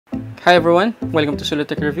Hi everyone! Welcome to Sulit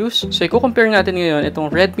Tech Reviews. So, i-compare natin ngayon itong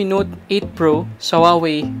Redmi Note 8 Pro sa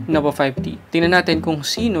Huawei Nova 5T. Tingnan natin kung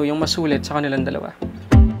sino yung masulit sa kanilang dalawa.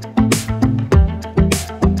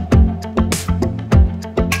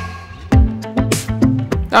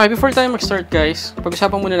 Okay, before tayo mag-start guys,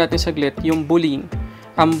 pag-usapan muna natin saglit yung bullying.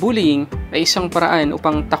 Ang bullying ay isang paraan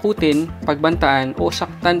upang takutin, pagbantaan o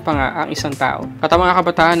saktan pa nga ang isang tao. At ang mga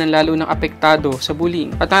kabataan ang lalo nang apektado sa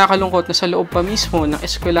bullying. At nakakalungkot na sa loob pa mismo ng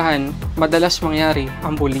eskwelahan, madalas mangyari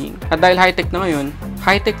ang bullying. At dahil high-tech na ngayon,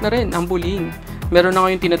 high-tech na rin ang bullying. Meron na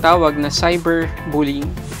ngayon tinatawag na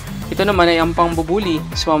cyberbullying. Ito naman ay ang pangbubuli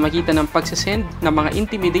sa pamamagitan ng pagsasend ng mga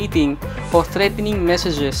intimidating o threatening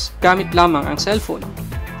messages gamit lamang ang cellphone.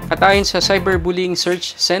 At ayon sa Cyberbullying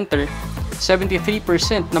Search Center,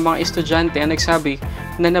 73% ng mga estudyante ang nagsabi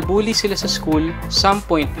na nabully sila sa school some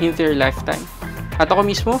point in their lifetime. At ako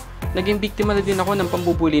mismo, naging biktima na din ako ng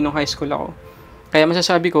pambubuli nung high school ako. Kaya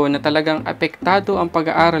masasabi ko na talagang apektado ang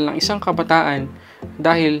pag-aaral ng isang kabataan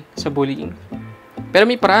dahil sa bullying. Pero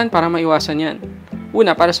may paraan para maiwasan yan.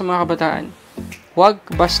 Una, para sa mga kabataan, huwag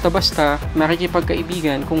basta-basta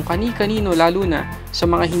makikipagkaibigan kung kani-kanino, lalo na sa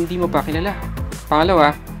mga hindi mo pa kilala.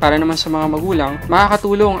 Pangalawa, para naman sa mga magulang,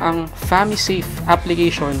 makakatulong ang Famisafe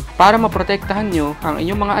application para maprotektahan nyo ang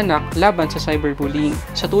inyong mga anak laban sa cyberbullying.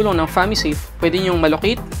 Sa tulong ng Famisafe, pwede nyong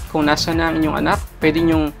malocate kung nasa na ang inyong anak, pwede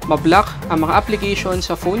nyong mablock ang mga application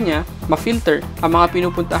sa phone niya, ma-filter ang mga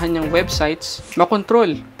pinupuntahan niyang websites,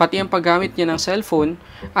 makontrol pati ang paggamit niya ng cellphone,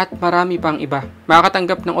 at marami pang iba.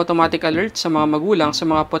 Makakatanggap ng automatic alert sa mga magulang sa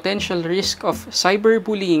mga potential risk of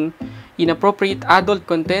cyberbullying, inappropriate adult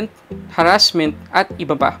content, harassment, at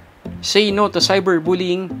iba pa. Say no to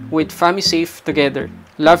cyberbullying with Famisafe together.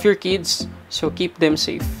 Love your kids, so keep them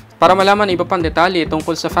safe. Para malaman iba pang detalye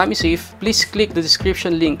tungkol sa Famisafe, please click the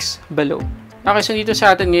description links below. Okay, so dito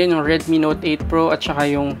sa atin ngayon yung Redmi Note 8 Pro at saka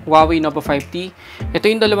yung Huawei Nova 5T. Ito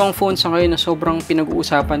yung dalawang phone sa ngayon na sobrang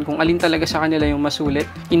pinag-uusapan kung alin talaga sa kanila yung masulit.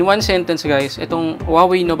 In one sentence guys, itong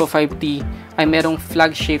Huawei Nova 5T ay merong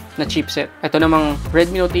flagship na chipset. Ito namang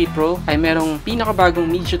Redmi Note 8 Pro ay merong pinakabagong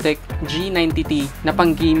MediaTek G90T na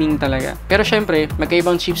pang gaming talaga. Pero syempre,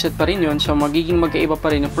 magkaibang chipset pa rin yun, so magiging magkaiba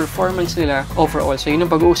pa rin yung performance nila overall. So yun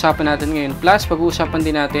yung pag-uusapan natin ngayon. Plus, pag-uusapan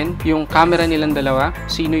din natin yung camera nilang dalawa.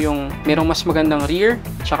 Sino yung merong mas magandang rear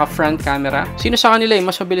tsaka front camera. Sino sa kanila ay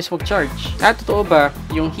mas mabilis mag-charge? At totoo ba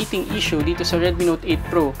yung heating issue dito sa Redmi Note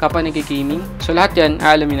 8 Pro kapag nag-gaming? So lahat yan,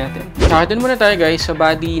 aalamin natin. Doon muna tayo guys sa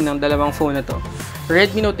body ng dalawang phone na to.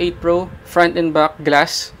 Redmi Note 8 Pro, front and back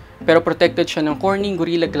glass, pero protected siya ng Corning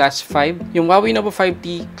Gorilla Glass 5. Yung Huawei Nova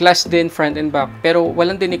 5T, glass din front and back, pero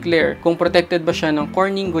walang dineclare kung protected ba siya ng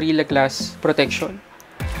Corning Gorilla Glass protection.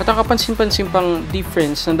 At ang kapansin-pansin pang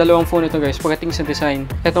difference ng dalawang phone ito guys pagdating sa design,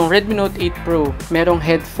 itong Redmi Note 8 Pro merong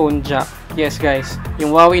headphone jack. Yes guys, yung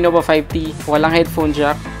Huawei Nova 5T walang headphone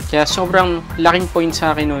jack, kaya sobrang laking point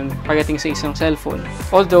sa akin nun pagdating sa isang cellphone.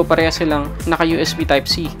 Although parehas silang naka-USB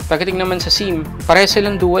Type-C. Pagdating naman sa SIM, parehas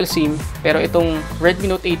silang dual SIM, pero itong Redmi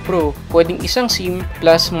Note 8 Pro pwedeng isang SIM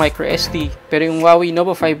plus microSD, pero yung Huawei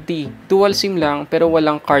Nova 5T dual SIM lang pero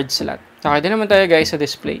walang card slot. Okay, din naman tayo guys sa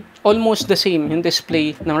display. Almost the same yung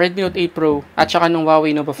display ng Redmi Note 8 Pro at saka ng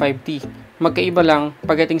Huawei Nova 5T. Magkaiba lang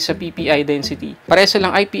pagdating sa PPI density. Pareho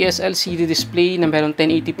silang IPS LCD display na meron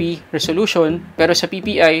 1080p resolution, pero sa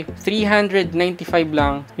PPI, 395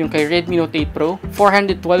 lang yung kay Redmi Note 8 Pro,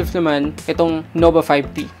 412 naman itong Nova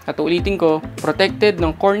 5T. At ulitin ko, protected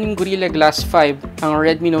ng Corning Gorilla Glass 5 ang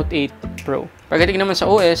Redmi Note 8 Pro. Pagdating naman sa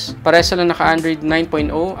OS, parehas sila naka-Android 9.0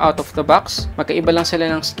 out of the box. Magkaiba lang sila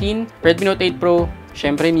ng skin. Redmi Note 8 Pro,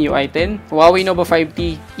 syempre MIUI 10. Huawei Nova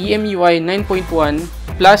 5T, EMUI 9.1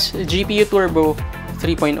 plus GPU Turbo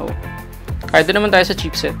 3.0. Kaya doon naman tayo sa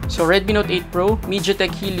chipset. So Redmi Note 8 Pro,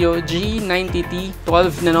 MediaTek Helio G90T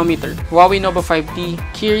 12nm. Huawei Nova 5T,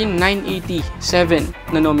 Kirin 980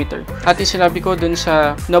 7nm. At yung sinabi ko doon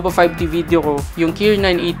sa Nova 5T video ko, yung Kirin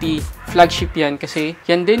 980 flagship yan kasi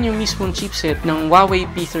yan din yung mismong chipset ng Huawei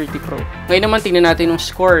P30 Pro. Ngayon naman tingnan natin yung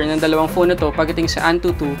score ng dalawang phone na to pagdating sa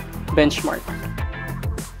Antutu benchmark.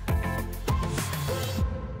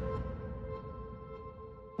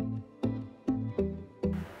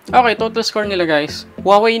 Okay, total score nila guys.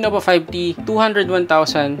 Huawei Nova 5T,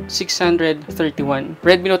 201,631.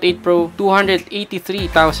 Redmi Note 8 Pro,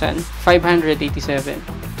 283,587.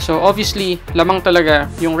 So obviously, lamang talaga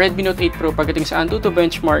yung Redmi Note 8 Pro pagdating sa Antutu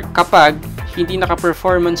benchmark kapag hindi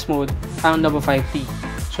naka-performance mode ang Nova 5T.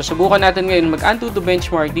 So subukan natin ngayon mag-Antutu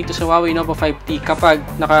benchmark dito sa Huawei Nova 5T kapag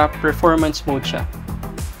naka-performance mode siya.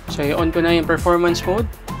 So i-on ko na yung performance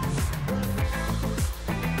mode.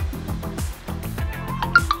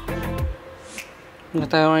 Na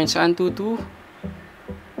tayo ngayon sa Antutu.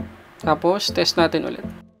 Tapos, test natin ulit.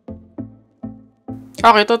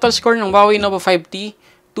 Okay, total score ng Huawei Nova 5T,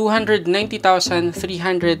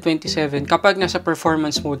 290,327 kapag nasa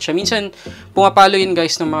performance mode siya. Minsan, pumapalo yun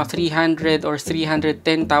guys ng mga 300 or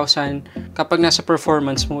 310,000 kapag nasa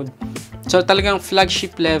performance mode. So, talagang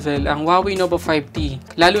flagship level ang Huawei Nova 5T,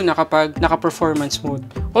 lalo na kapag naka-performance mode.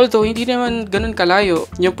 Although, hindi naman ganun kalayo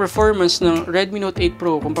yung performance ng Redmi Note 8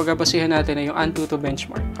 Pro kung pagkabasihan natin ay yung Antutu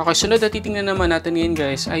benchmark. Okay, sunod na titingnan naman natin ngayon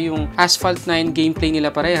guys ay yung Asphalt 9 gameplay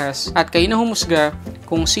nila parehas. At kayo na humusga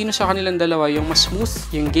kung sino sa kanilang dalawa yung mas smooth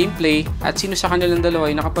yung gameplay at sino sa kanilang dalawa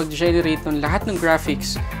yung nakapag-generate ng lahat ng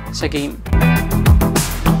graphics sa game.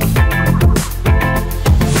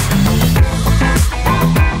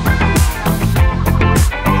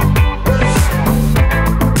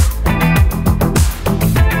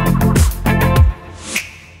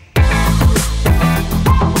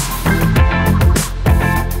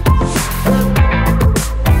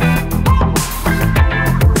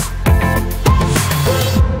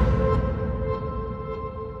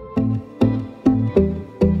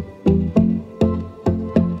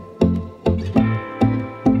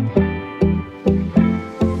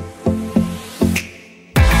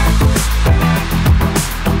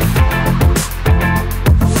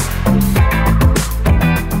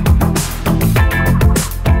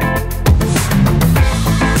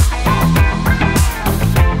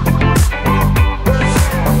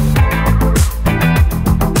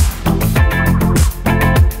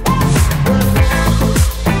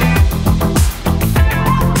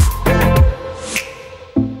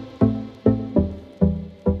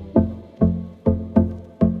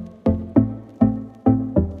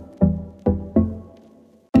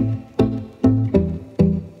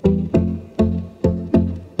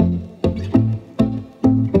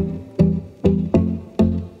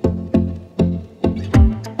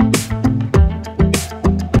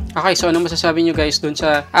 Okay, so ano masasabi nyo guys dun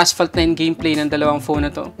sa Asphalt 9 gameplay ng dalawang phone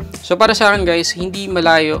na to? So para sa akin guys, hindi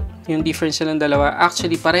malayo yung difference ng dalawa.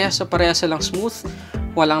 Actually, parehas silang smooth,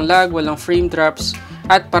 walang lag, walang frame drops,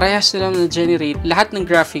 at parehas silang na-generate lahat ng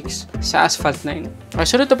graphics sa Asphalt 9. Okay,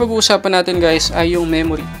 sunod na pag-uusapan natin guys ay yung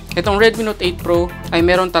memory. Itong Redmi Note 8 Pro ay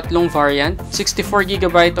meron tatlong variant,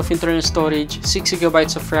 64GB of internal storage,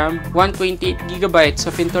 6GB of RAM, 128GB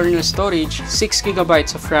of internal storage,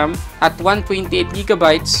 6GB of RAM, at 128GB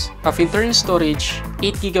of internal storage,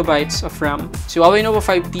 8GB of RAM. Si Huawei Nova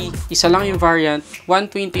 5T, isa lang yung variant,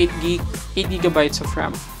 128GB, 8GB of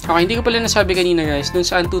RAM. Okay, hindi ko pala nasabi kanina guys, dun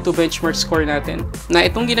sa Antutu benchmark score natin, na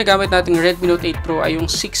itong ginagamit nating Redmi Note 8 Pro ay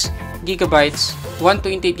yung 6GB,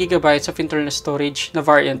 128GB of internal storage na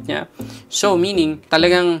variant niya. So, meaning,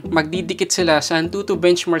 talagang magdidikit sila sa Antutu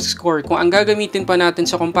benchmark score kung ang gagamitin pa natin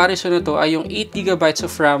sa comparison na to ay yung 8GB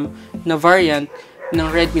of RAM na variant ng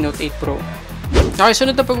Redmi Note 8 Pro. Okay,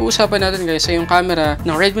 sunod na pag-uusapan natin guys ay yung camera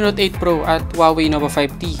ng Redmi Note 8 Pro at Huawei Nova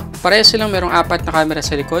 5T. Parehas silang merong apat na camera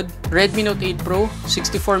sa likod. Redmi Note 8 Pro,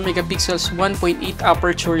 64MP 1.8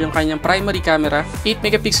 aperture yung kanyang primary camera,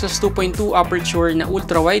 8MP 2.2 aperture na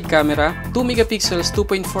ultra-wide camera, 2MP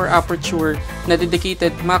 2.4 aperture na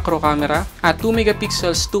dedicated macro camera, at 2MP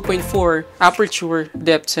 2.4 aperture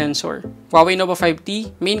depth sensor. Huawei Nova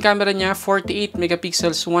 5T, main camera niya 48MP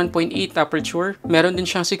 1.8 aperture, meron din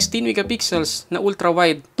siyang 16MP na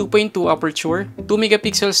ultra-wide 2.2 aperture,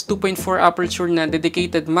 2MP 2.4 aperture na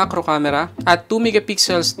dedicated macro camera, at 2MP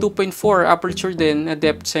 2.4 aperture din na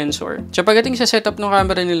depth sensor. So pagdating sa setup ng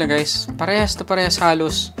camera nila guys, parehas na parehas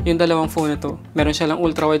halos yung dalawang phone na to. Meron silang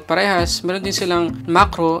ultra-wide parehas, meron din silang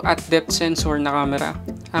macro at depth sensor na camera.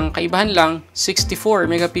 Ang kaibahan lang,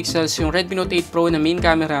 64MP yung Redmi Note 8 Pro na main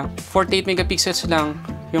camera, 48MP lang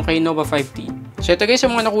yung kay Nova 5T. So ito guys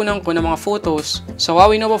ang mga nakunan ko ng mga photos sa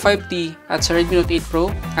Huawei Nova 5T at sa Redmi Note 8 Pro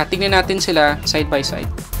at tingnan natin sila side by side.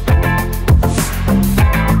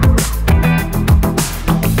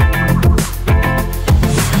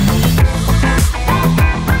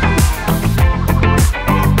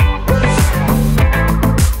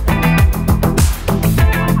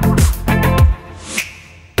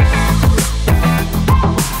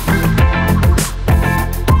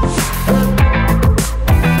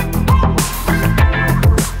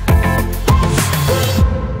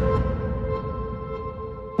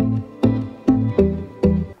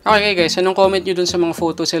 Okay guys, anong comment nyo dun sa mga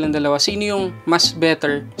photos silang dalawa? Sino yung mas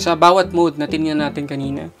better sa bawat mode na tinignan natin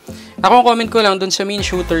kanina? Ako comment ko lang dun sa main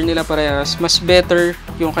shooter nila parehas, mas better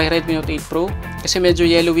yung kay Redmi Note 8 Pro kasi medyo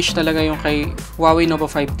yellowish talaga yung kay Huawei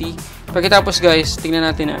Nova 5T. Pagkatapos guys, tingnan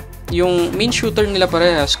natin na yung main shooter nila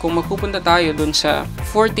parehas. Kung magpupunta tayo dun sa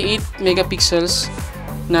 48MP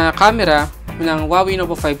na camera ng Huawei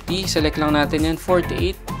Nova 5T, select lang natin yan,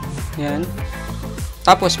 48, yan.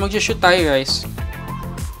 Tapos, mag-shoot tayo guys.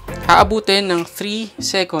 Haabutin ng 3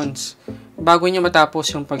 seconds bago nyo matapos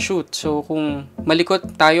yung pag-shoot. So, kung malikot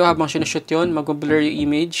tayo habang sinushoot yun, mag-blur yung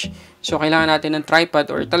image. So, kailangan natin ng tripod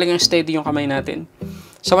or talagang steady yung kamay natin.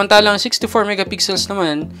 Samantalang 64 megapixels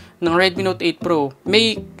naman ng Redmi Note 8 Pro,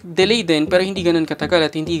 may delay din pero hindi ganun katagal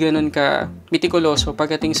at hindi ganun ka mitikuloso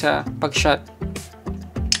pagdating sa pag-shot.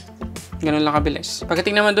 Ganun lang kabilis.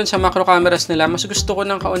 Pagdating naman dun sa macro cameras nila, mas gusto ko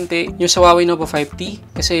ng kaunti yung sa Huawei Nova 5T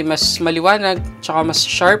kasi mas maliwanag tsaka mas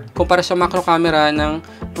sharp kumpara sa macro camera ng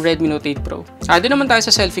Redmi Note 8 Pro. Doon naman tayo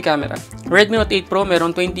sa selfie camera. Redmi Note 8 Pro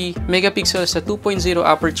meron 20 megapixels sa 2.0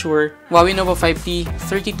 aperture. Huawei Nova 5T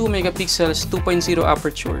 32 megapixels 2.0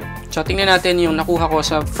 aperture. So tingnan natin yung nakuha ko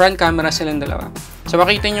sa front camera silang dalawa. So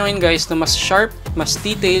makita nyo yun guys na mas sharp, mas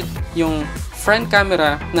detailed yung front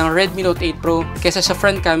camera ng Redmi Note 8 Pro kesa sa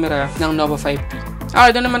front camera ng Nova 5T.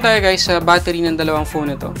 Doon naman tayo guys sa battery ng dalawang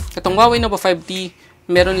phone na to. Itong Huawei Nova 5T,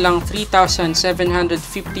 meron lang 3,750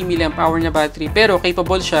 mAh na battery pero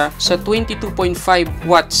capable siya sa 22.5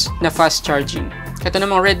 watts na fast charging. Ito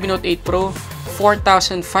namang Redmi Note 8 Pro,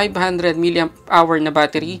 4,500 mAh na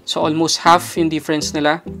battery. So, almost half yung difference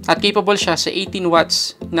nila. At capable siya sa 18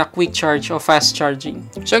 watts na quick charge o fast charging.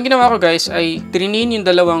 So, ang ginawa ko guys ay trinin yung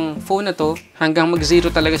dalawang phone na to hanggang mag-zero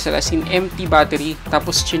talaga sila as in empty battery.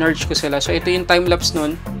 Tapos, chinarge ko sila. So, ito yung time-lapse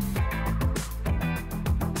nun.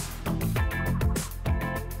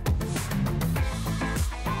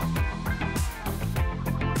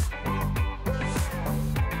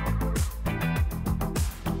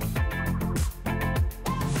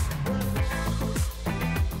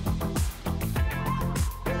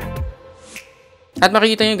 At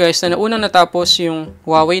makikita nyo guys na naunang natapos yung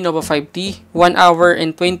Huawei Nova 5T, 1 hour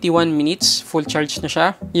and 21 minutes, full charge na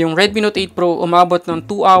siya. Yung Redmi Note 8 Pro umabot ng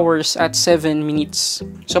 2 hours at 7 minutes.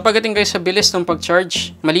 So pagdating guys sa bilis ng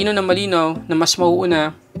pag-charge, malinaw na mas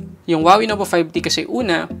mauuna yung Huawei Nova 5T kasi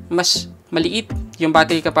una, mas maliit yung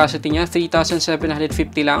battery capacity niya,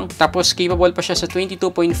 3,750 lang. Tapos capable pa siya sa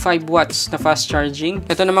 22.5 watts na fast charging.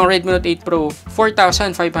 Ito namang Redmi Note 8 Pro,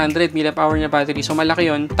 4,500 mAh na battery. So malaki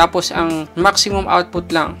yon. Tapos ang maximum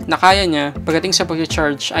output lang na kaya niya pagdating sa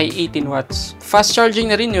pag-charge ay 18 watts. Fast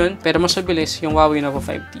charging na rin yun, pero mas mabilis yung Huawei Nova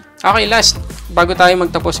 5T. Okay, last, bago tayo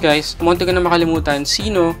magtapos guys, munti ko na makalimutan,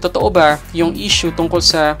 Sino, totoo ba yung issue tungkol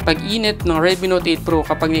sa pag-init ng Redmi Note 8 Pro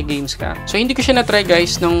kapag nag-games ka? So hindi ko siya na-try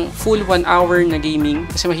guys ng full 1 hour na gaming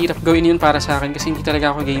kasi mahirap gawin yun para sa akin kasi hindi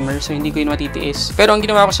talaga ako gamer, so hindi ko yun matitiis. Pero ang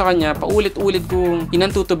ginawa ko sa kanya, paulit-ulit kong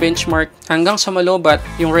inantuto benchmark hanggang sa malobat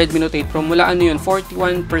yung Redmi Note 8 Pro. Mula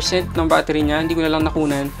 41% ng battery niya, hindi ko na lang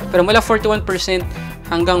nakunan. Pero mula 41%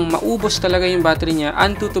 hanggang maubos talaga yung battery niya,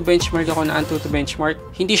 antuto benchmark ako na antuto benchmark.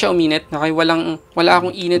 Hindi siya uminit, okay? Wala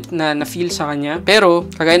akong init na na-feel sa kanya.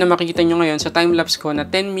 Pero, kagaya na makikita nyo ngayon sa timelapse ko na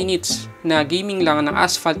 10 minutes na gaming lang ng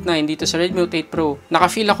Asphalt 9 dito sa Redmi Note 8 Pro,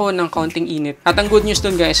 naka-feel ako ng kaunting init. At ang good news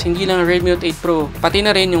dun guys, hindi lang Redmi Note 8 Pro, pati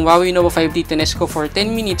na rin yung Huawei Nova 5T tinest ko for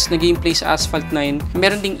 10 minutes na gameplay sa Asphalt 9,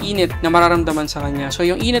 meron ding init na mararamdaman sa kanya. So,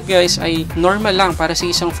 yung init guys ay normal lang para sa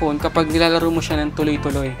isang phone kapag nilalaro mo siya ng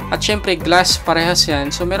tuloy-tuloy. At syempre, glass parehas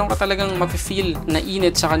yan. So, meron ka talagang mafe-feel na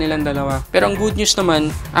init sa kanilang dalawa. Pero ang good news naman,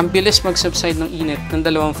 ang bilis mag-subside ng init ng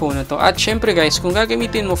dalawang phone na to. At syempre guys, kung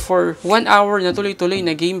gagamitin mo for 1 hour na tuloy-tuloy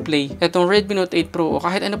na gameplay, itong Redmi Note 8 Pro o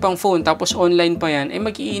kahit ano pang phone, tapos online pa yan, ay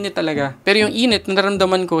mag-iinit talaga. Pero yung init na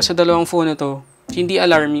naramdaman ko sa dalawang phone na to, hindi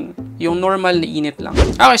alarming. Yung normal na init lang.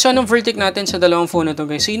 Okay, so anong verdict natin sa dalawang phone na to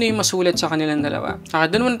guys? Sino yung masulit sa kanilang dalawa? Okay,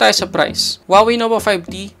 doon muna tayo sa price. Huawei Nova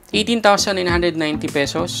 5T, 18,990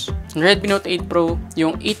 pesos. Redmi Note 8 Pro,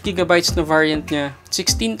 yung 8GB na variant niya,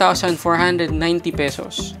 16,490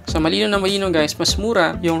 pesos. So malino na malino guys, mas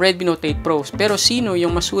mura yung Redmi Note 8 Pro. Pero sino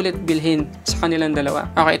yung masulit bilhin sa kanilang dalawa?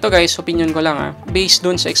 Okay, ito guys, opinion ko lang based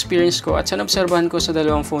dun sa experience ko at sa naobserbahan ko sa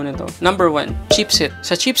dalawang phone na to. Number 1, chipset.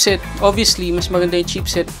 Sa chipset, obviously, mas maganda yung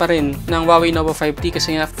chipset pa rin ng Huawei Nova 5T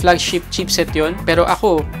kasi nga flagship chipset yon. Pero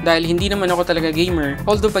ako, dahil hindi naman ako talaga gamer,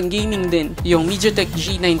 although pang gaming din, yung MediaTek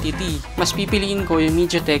G90T, mas pipiliin ko yung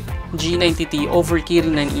MediaTek G90T over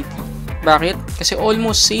Kirin 980. Bakit? Kasi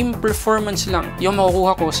almost same performance lang yung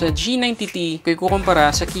makukuha ko sa G90T kung ikukumpara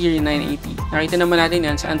sa Kirin 980. Nakita naman natin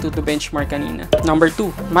yan sa Antutu benchmark kanina. Number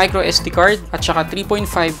 2, micro SD card at saka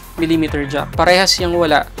 3.5mm jack. Parehas yung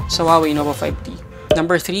wala sa Huawei Nova 5T.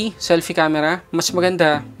 Number 3, selfie camera. Mas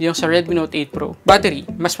maganda yung sa Redmi Note 8 Pro. Battery,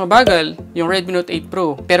 mas mabagal yung Redmi Note 8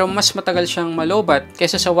 Pro pero mas matagal siyang malobat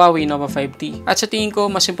kaysa sa Huawei Nova 5T. At sa tingin ko,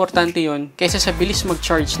 mas importante yon kaysa sa bilis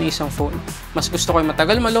mag-charge ng isang phone. Mas gusto ko yung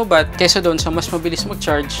matagal malobat kaysa doon sa mas mabilis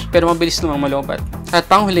mag-charge pero mabilis namang malobat. At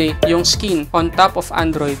panghuli, yung skin on top of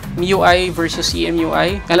Android. MIUI versus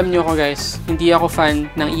EMUI. Alam niyo ako guys, hindi ako fan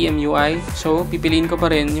ng EMUI. So, pipiliin ko pa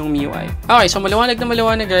rin yung MIUI. Okay, so maliwanag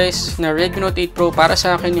guys na Redmi Note 8 Pro para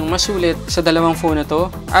sa akin yung mas sulit sa dalawang phone na to.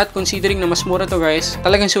 At considering na mas mura to guys,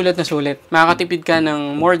 talagang sulit na sulit. Makakatipid ka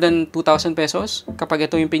ng more than 2,000 pesos kapag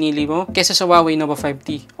ito yung pinili mo kaysa sa Huawei Nova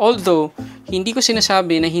 5T. Although, hindi ko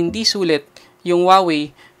sinasabi na hindi sulit yung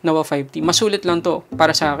Huawei Nova 5T. Masulit lang to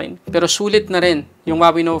para sa akin. Pero sulit na rin yung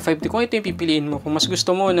Huawei Nova 5T kung ito yung pipiliin mo. Kung mas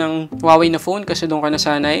gusto mo ng Huawei na phone kasi doon ka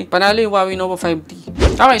nasanay, panalo yung Huawei Nova 5T.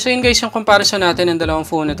 Okay, so yun guys yung comparison natin ng dalawang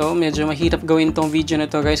phone na to. Medyo mahirap gawin tong video na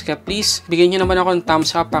to guys. Kaya please, bigyan nyo naman ako ng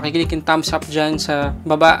thumbs up. Pakiclick yung thumbs up dyan sa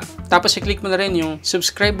baba. Tapos i-click mo na rin yung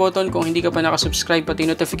subscribe button kung hindi ka pa nakasubscribe, pati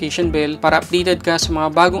notification bell para updated ka sa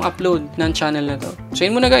mga bagong upload ng channel na to. So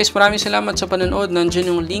yun muna guys, maraming salamat sa panonood.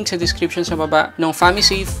 Nandiyan yung link sa description sa baba ng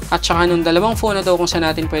Famisafe at saka ng dalawang phone na to kung saan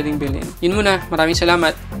natin pwedeng bilhin. Yun muna, maraming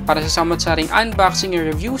salamat para sa samot-saring unboxing and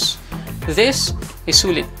reviews. This is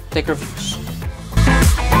Sulit Tech Reviews.